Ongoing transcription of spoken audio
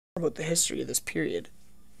About the history of this period.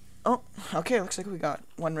 Oh, okay, looks like we got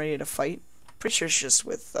one ready to fight. Pretty sure it's just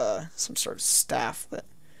with some sort of staff, but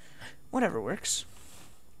whatever works.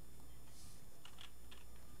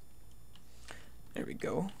 There we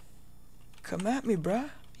go. Come at me, bruh.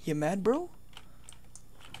 You mad, bro?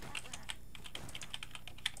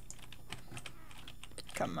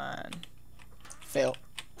 Come on. Fail.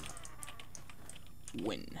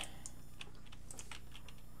 Win.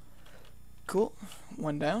 Cool.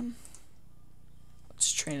 One down.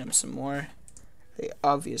 Let's train them some more. They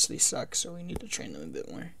obviously suck, so we need to train them a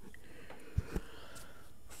bit more.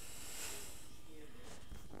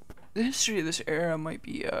 The history of this era might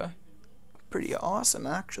be pretty awesome,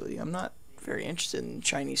 actually. I'm not very interested in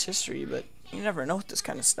Chinese history, but you never know with this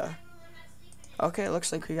kind of stuff. Okay,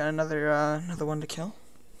 looks like we got another one to kill.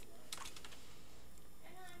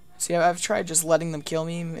 See, I've tried just letting them kill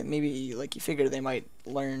me. Maybe, like, you figure they might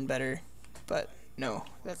learn better, but no,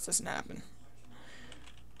 that doesn't happen.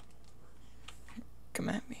 Come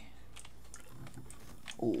at me.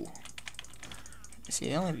 Ooh. See,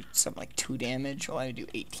 they only do something like 2 damage, while I do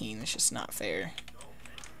 18. That's just not fair.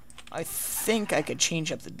 I think I could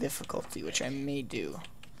change up the difficulty, which I may do.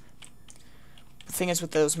 The thing is,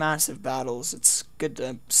 with those massive battles, it's good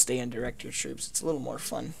to stay and direct your troops. It's a little more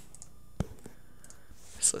fun.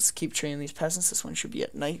 So let's keep training these peasants. This one should be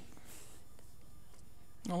at night.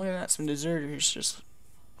 Oh, look at that. Some deserters just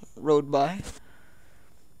rode by.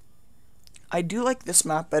 I do like this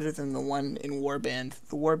map better than the one in Warband.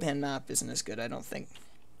 The Warband map isn't as good, I don't think.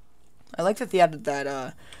 I like that they added that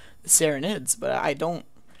the Saranids, but I don't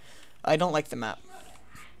like the map.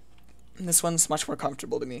 This one's much more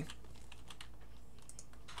comfortable to me.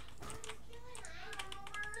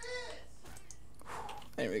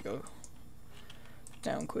 There we go.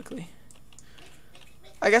 Down quickly.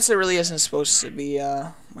 I guess it really isn't supposed to be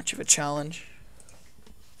much of a challenge.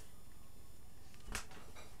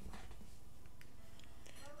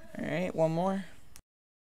 Alright, one more.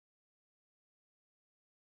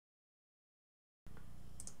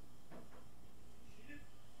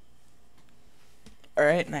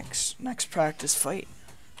 Alright, next practice fight.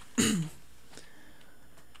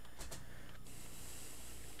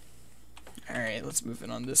 Alright, let's move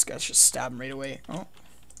in on this guy. Just stab him right away. Oh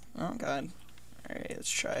god. Alright,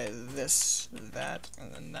 let's try this, that,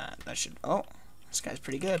 and then that. That should... Oh, this guy's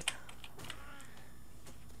pretty good.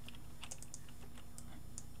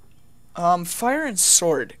 Fire and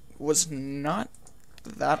Sword was not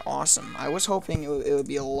that awesome. I was hoping it would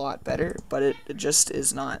be a lot better, but it just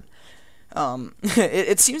is not.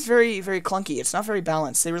 It seems very, very clunky. It's not very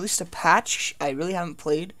balanced. They released a patch I really haven't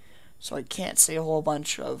played, so I can't say a whole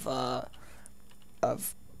bunch of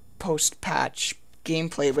post-patch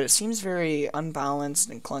gameplay, but it seems very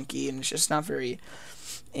unbalanced and clunky, and it's just not very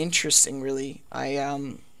interesting, really.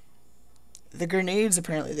 The grenades,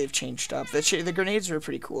 apparently they've changed up. The grenades were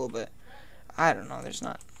pretty cool, but I don't know, there's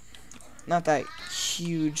not that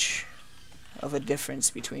huge of a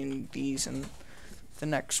difference between these and the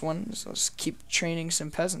next one. So let's keep training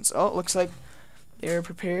some peasants. Oh, it looks like they're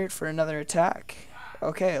prepared for another attack.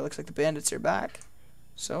 Okay, it looks like the bandits are back.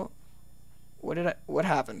 So, what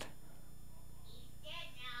happened?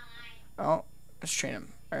 Oh, let's train them.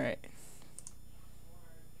 Alright.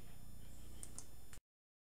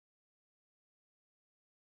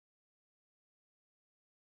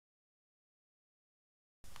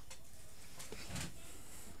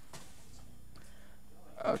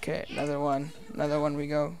 Okay, another one we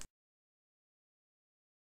go.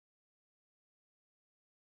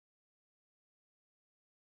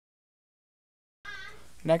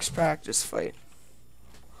 Next practice fight.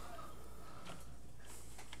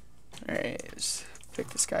 Alright, let's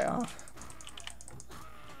pick this guy off.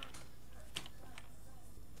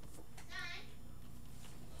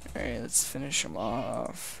 Alright, let's finish him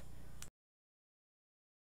off.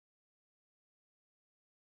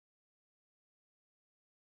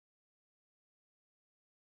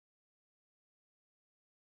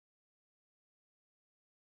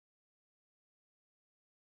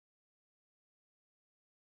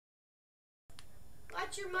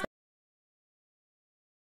 Watch your mouth.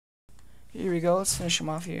 Here we go. Let's finish him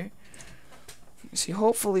off here. See,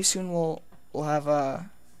 hopefully soon we'll have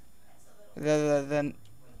the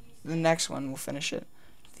next one. We'll finish it.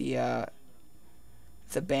 The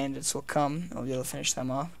bandits will come. I'll be able to finish them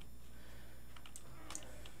off.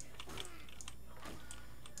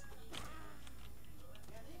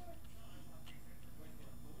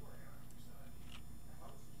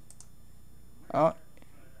 Oh,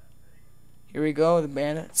 here we go. The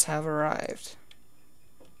bandits have arrived.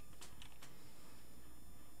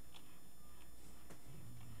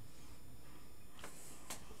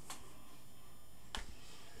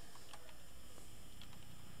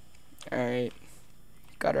 Alright.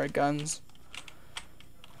 Got our guns.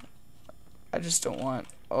 I just don't want...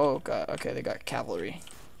 Oh, God. Okay, they got cavalry.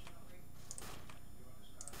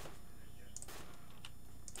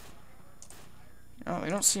 Oh, they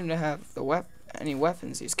don't seem to have any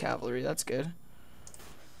weapons, these cavalry. That's good.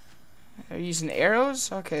 They're using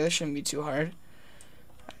arrows? Okay, this shouldn't be too hard.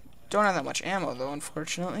 Don't have that much ammo, though,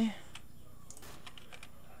 unfortunately.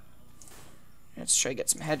 Let's try to get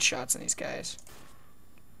some headshots on these guys.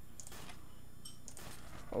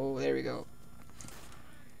 Oh, there we go.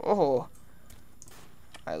 Oh,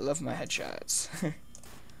 I love my headshots.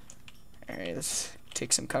 Alright, let's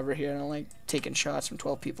take some cover here. I don't like taking shots from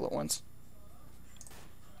 12 people at once.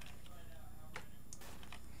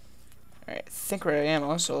 Alright, I think we're out of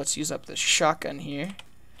ammo, so let's use up the shotgun here.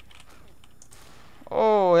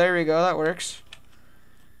 Oh, there we go, that works.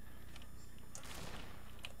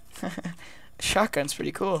 Shotgun's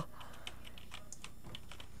pretty cool.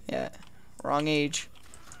 Yeah, wrong age.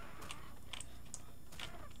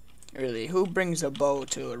 Really, who brings a bow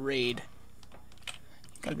to a raid?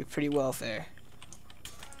 Gotta be pretty well there.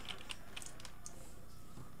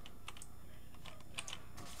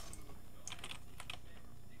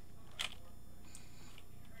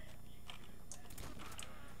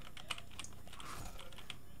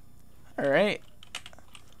 Alright.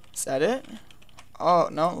 Is that it? Oh,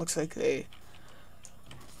 no, it looks like they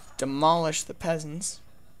demolished the peasants.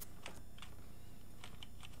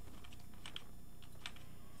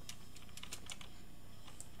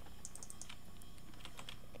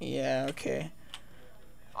 Yeah, okay.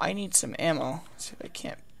 I need some ammo. Let's see if I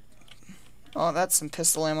can't... Oh, that's some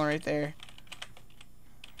pistol ammo right there.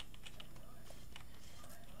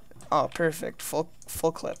 Oh, perfect. Full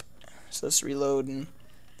clip. So let's reload and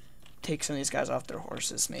take some of these guys off their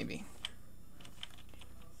horses, maybe.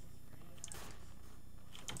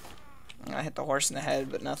 I hit the horse in the head,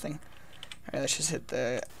 but nothing. Alright, let's just hit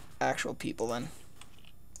the actual people then.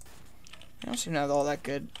 They don't seem to have all that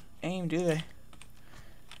good aim, do they?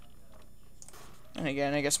 And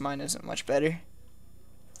again, I guess mine isn't much better.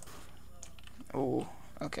 Oh,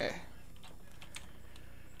 okay.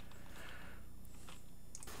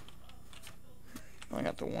 I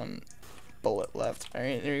got the one bullet left.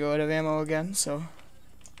 Alright, there we go, out of ammo again, so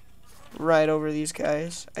right over these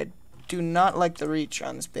guys. I do not like the reach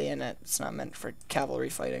on this bayonet. It's not meant for cavalry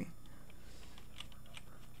fighting.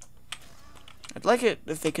 I'd like it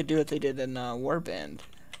if they could do what they did in Warband.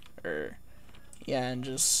 Or, yeah, and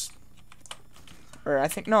just... Or I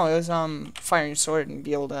think, no, it was firing sword and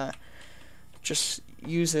be able to just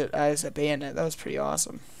use it as a bayonet. That was pretty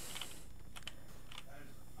awesome.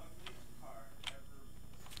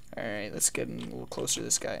 Alright, let's get in a little closer to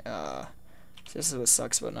this guy. This is what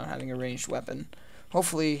sucks about not having a ranged weapon.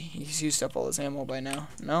 Hopefully he's used up all his ammo by now.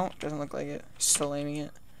 No, doesn't look like it. He's still aiming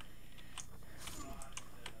it.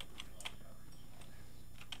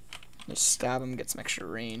 Just stab him, get some extra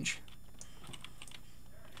range.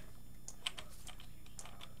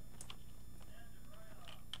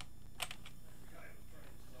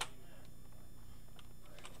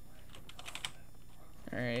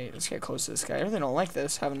 Alright, let's get close to this guy. I really don't like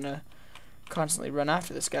this, having to constantly run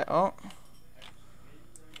after this guy. Oh.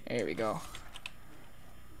 There we go.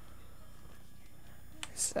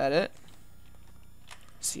 Is that it?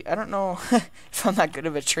 See, I don't know if I'm that good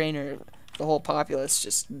of a trainer. The whole populace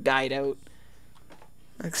just died out.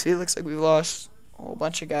 Like, see, it looks like we've lost a whole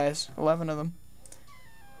bunch of guys. 11 of them.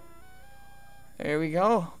 There we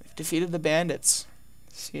go. We've defeated the bandits.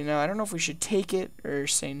 So, you know, I don't know if we should take it or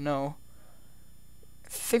say no. I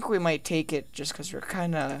think we might take it just because we're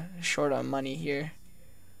kind of short on money here.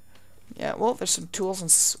 Yeah, well, there's some tools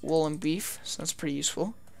and wool and beef, so that's pretty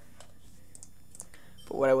useful.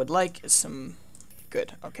 But what I would like is some...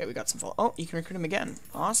 Good. Okay, we got some... Oh, you can recruit him again.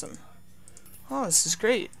 Awesome. Oh, this is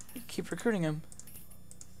great. You keep recruiting him.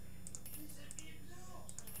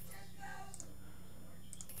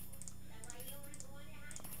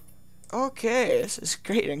 Okay, this is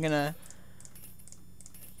great. I'm gonna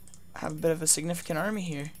have a bit of a significant army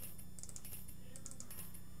here.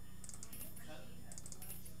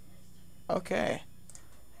 Okay.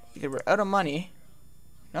 Either we're out of money.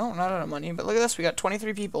 No, not out of money, but look at this. We got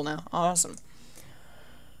 23 people now. Awesome.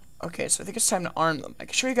 Okay, so I think it's time to arm them. I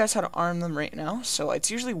can show you guys how to arm them right now. So it's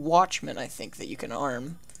usually watchmen, I think, that you can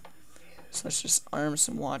arm. So let's just arm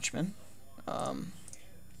some watchmen.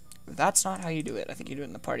 That's not how you do it. I think you do it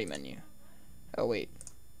in the party menu. Oh, wait.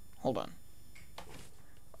 Hold on.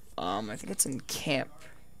 I think it's in camp.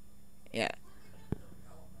 Yeah.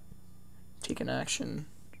 Take an action.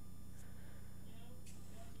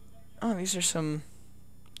 Oh, these are some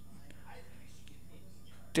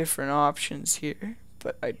different options here.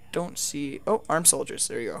 but I don't see... Oh, armed soldiers.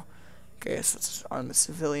 There you go. Okay, so let's arm the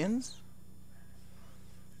civilians.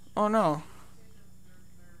 Oh, no.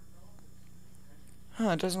 Huh,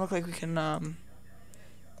 it doesn't look like we can,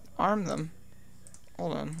 arm them.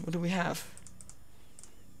 Hold on, what do we have?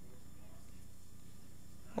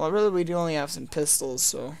 Well, really, we do only have some pistols,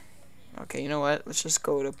 so... Okay, you know what? Let's just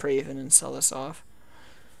go to Praven and sell this off.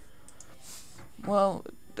 Well,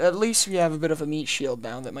 at least we have a bit of a meat shield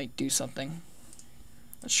now that might do something.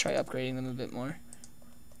 Let's try upgrading them a bit more.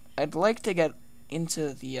 I'd like to get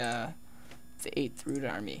into the 8th Root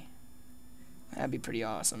Army. That'd be pretty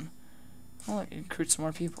awesome. Well, recruit some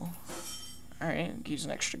more people. Alright, use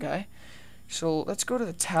an extra guy. So, let's go to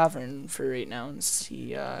the tavern for right now and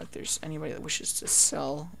see if there's anybody that wishes to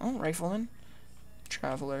sell. Oh, rifleman.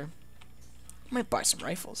 Traveler. Might buy some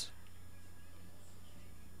rifles.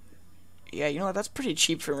 Yeah, you know what? That's pretty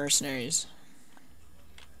cheap for mercenaries.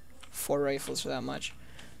 4 rifles for that much.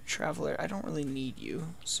 Traveler, I don't really need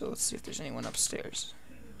you. So let's see if there's anyone upstairs.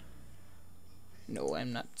 No,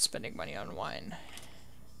 I'm not spending money on wine.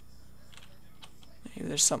 Maybe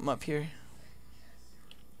there's something up here.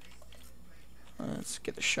 Let's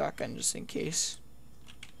get the shotgun just in case.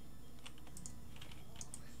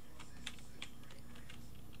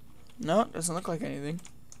 No, it doesn't look like anything.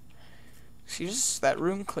 See, just that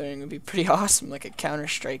room clearing would be pretty awesome, like a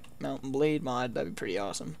Counter-Strike Mountain Blade mod. That'd be pretty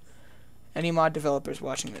awesome. Any mod developers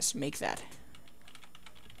watching this, make that.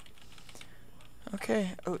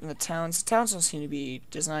 Okay, out in the towns. The towns don't seem to be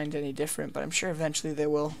designed any different, but I'm sure eventually they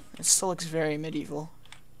will. It still looks very medieval.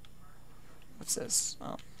 What's this?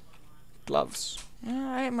 Oh, gloves. Yeah,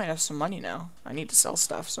 I might have some money now. I need to sell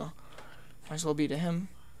stuff, so might as well be to him.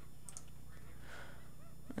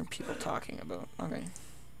 What are people talking about? Okay.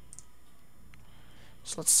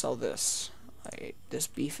 So let's sell this. This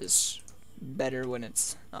beef is better when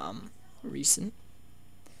it's recent.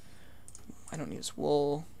 I don't need this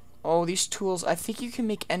wool. Oh, these tools. I think you can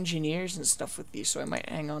make engineers and stuff with these, so I might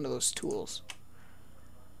hang on to those tools.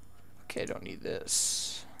 Okay, I don't need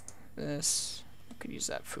this. This. I could use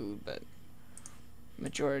that food, but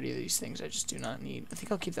majority of these things I just do not need. I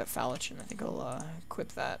think I'll keep that falchion. I think I'll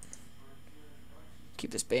equip that.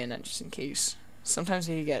 Keep this bayonet just in case. Sometimes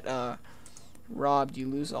when you get robbed, you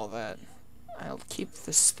lose all that. I'll keep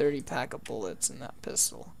this 30-pack of bullets in that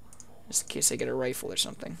pistol, just in case I get a rifle or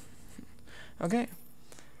something. Okay.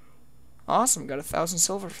 Awesome, got 1,000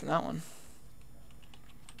 silver from that one.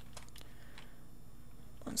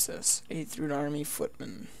 What's this? 8th Root Army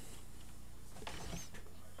Footman.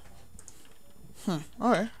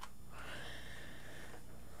 Okay.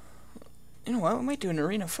 You know what, we might do an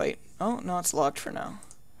arena fight. Oh, no, it's locked for now.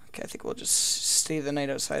 Okay, I think we'll just stay the night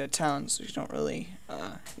outside of town, so we don't really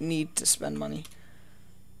need to spend money.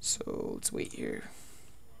 So, let's wait here.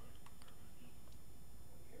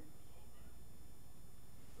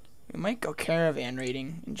 We might go caravan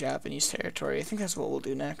raiding in Japanese territory. I think that's what we'll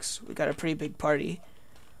do next. We got a pretty big party.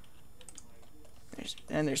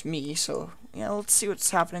 There's me, so yeah, let's see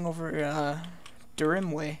what's happening over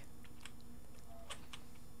Durim way.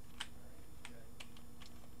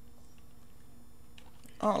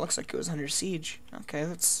 Oh, it looks like it was under siege. Okay,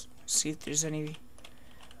 let's see if there's anything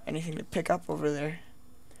to pick up over there.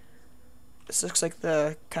 This looks like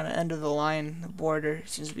the kind of end of the line, the border.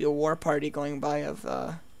 Seems to be a war party going by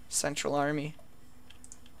of Central Army.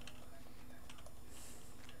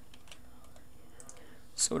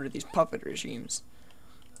 So what are these puppet regimes?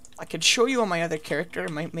 I could show you on my other character.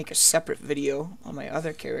 I might make a separate video on my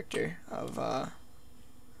other character of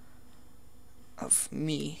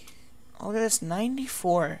me. Oh, look at this,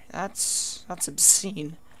 94. That's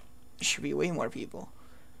obscene. There should be way more people.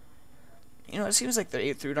 You know, it seems like the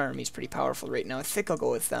 8th Root Army is pretty powerful right now. I think I'll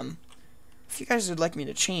go with them. If you guys would like me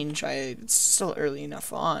to change, it's still early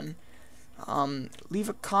enough on. Leave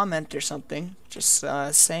a comment or something, just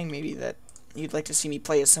saying maybe that you'd like to see me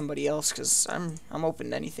play as somebody else, because I'm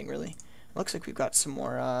open to anything really. It looks like we've got some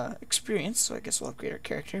more experience, so I guess we'll upgrade our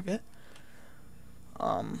character a bit.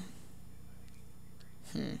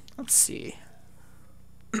 Let's see.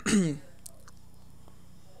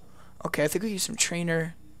 Okay, I think we use some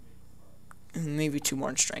trainer, and maybe 2 more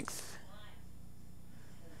in strength.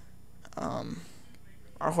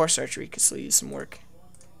 Our horse archery could still use some work.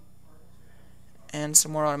 And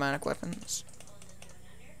some more automatic weapons.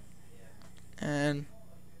 And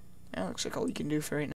yeah, looks like all we can do for right now.